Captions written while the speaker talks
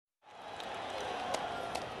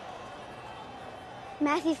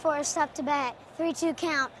Matthew Forrest up to bat. 3-2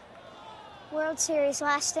 count. World Series,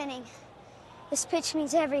 last inning. This pitch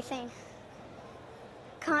means everything.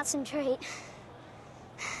 Concentrate.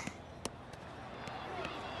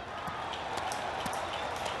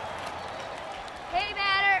 Hey,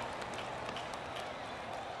 batter.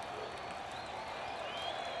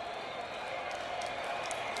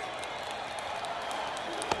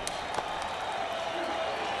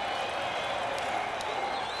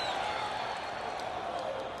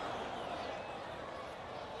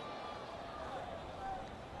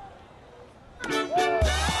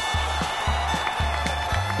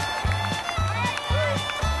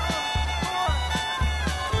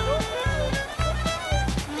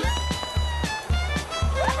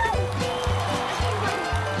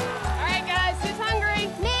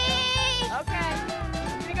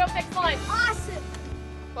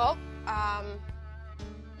 Well,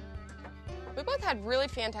 we both had really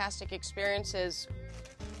fantastic experiences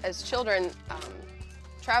as children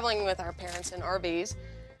traveling with our parents in RVs.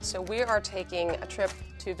 So we are taking a trip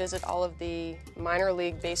to visit all of the minor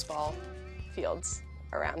league baseball fields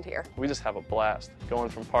around here. We just have a blast going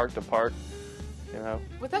from park to park, you know.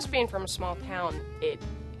 With us being from a small town,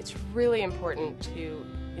 it's really important to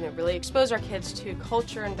really expose our kids to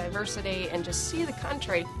culture and diversity and just see the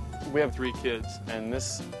country. We have 3 kids, and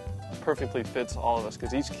this perfectly fits all of us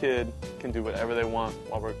because each kid can do whatever they want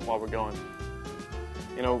while we're going.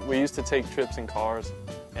 You know, we used to take trips in cars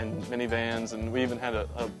and minivans, and we even had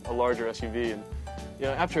a larger SUV. And you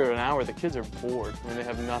know, after an hour, the kids are bored. I mean, they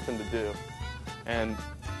have nothing to do, and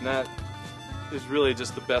that is really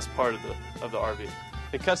just the best part of the RV.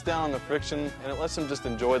 It cuts down on the friction, and it lets them just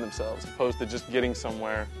enjoy themselves, opposed to just getting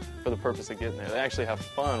somewhere for the purpose of getting there. They actually have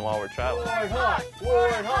fun while we're traveling. Warhawk!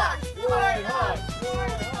 Warhawk! Warhawk!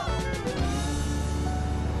 Warhawk!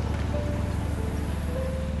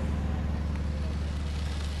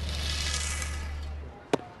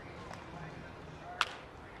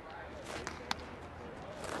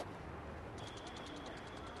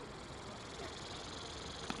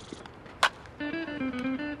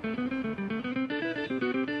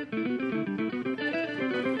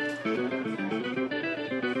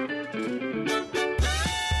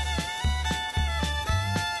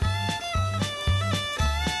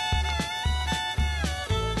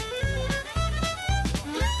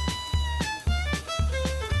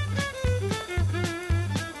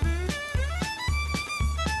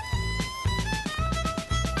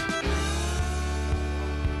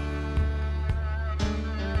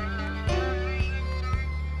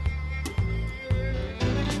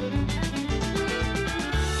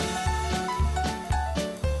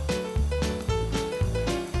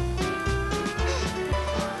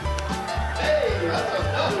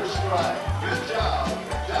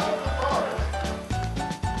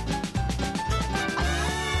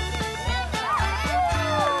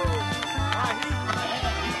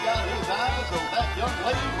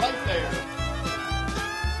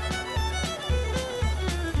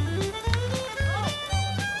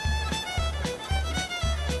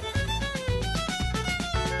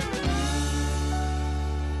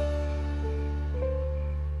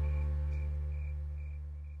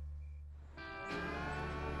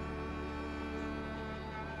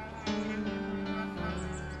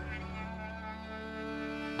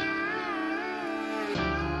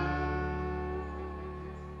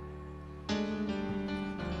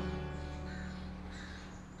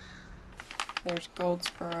 There's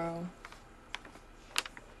Goldsboro.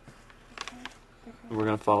 We're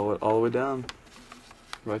going to follow it all the way down,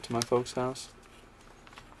 right to my folks' house.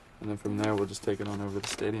 And then from there, we'll just take it on over to the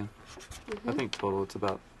stadium. I think total it's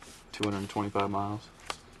about 225 miles.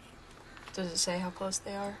 Does it say how close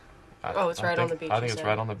they are? It's right on the beach. I think it's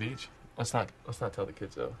right on the beach. Let's not tell the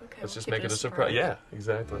kids, though. Okay, Let's just keep make it a surprise. surprise. Yeah,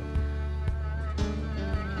 exactly.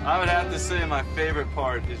 I would have to say my favorite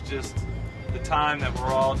part is just the time that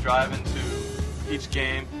we're all driving to each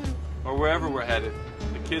game or wherever we're headed.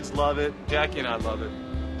 The kids love it. Jackie and I love it.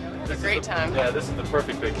 It's a great time. Yeah, this is the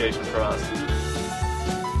perfect vacation for us.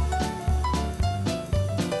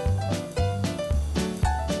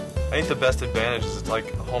 I think the best advantage is it's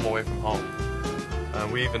like a home away from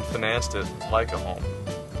home. We even financed it like a home,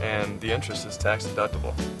 and the interest is tax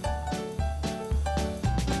deductible.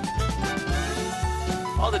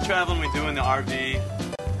 All the traveling we do in the RV,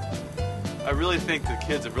 I really think the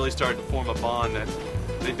kids have really started to form a bond that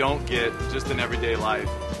they don't get just in everyday life.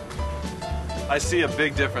 I see a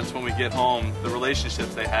big difference when we get home, the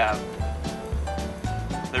relationships they have.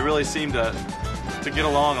 They really seem to get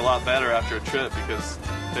along a lot better after a trip because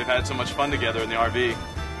they've had so much fun together in the RV.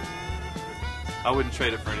 I wouldn't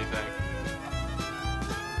trade it for anything.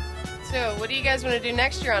 So, what do you guys want to do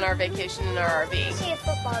next year on our vacation in our RV? See a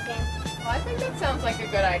football game. Well, I think that sounds like a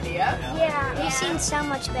good idea. Yeah. We've seen so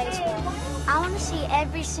much baseball. I want to see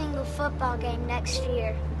every single football game next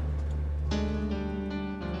year.